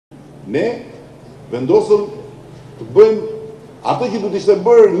Ne vendosëm të bëjmë ato që du të ishte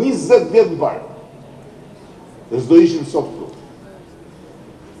bërë 20 vjetë më parë. Dhe s'do ishim sot këtu.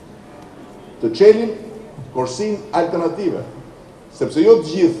 Të çelim korsin alternative, sepse jo të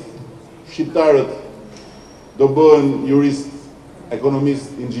gjithë shqiptarët do bëhen jurist,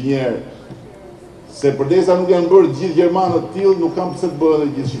 ekonomist, inxhinier, se përdesa nuk janë bërë gjithë gjermanët të tillë, nuk kanë pse të bëhen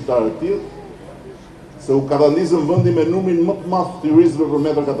edhe gjithë shqiptarët të tillë, se u katandizëm vendi me numrin më të madh të juristëve për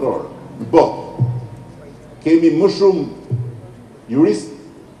metër katror. Në botë kemi më shumë juristë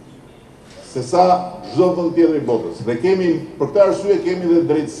se sa çdo vend tjetër i botës. Dhe kemi, për këtë arsye, kemi dhe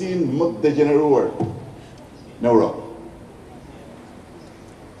drejtësinë më të degjeneruar në Europë.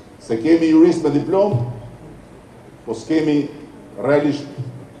 Se kemi jurist me diplomë, po s'kemi realisht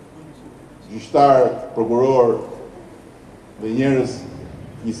gjyqtar, prokuror dhe njerëz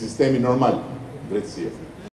një sistemi normal drejtësie.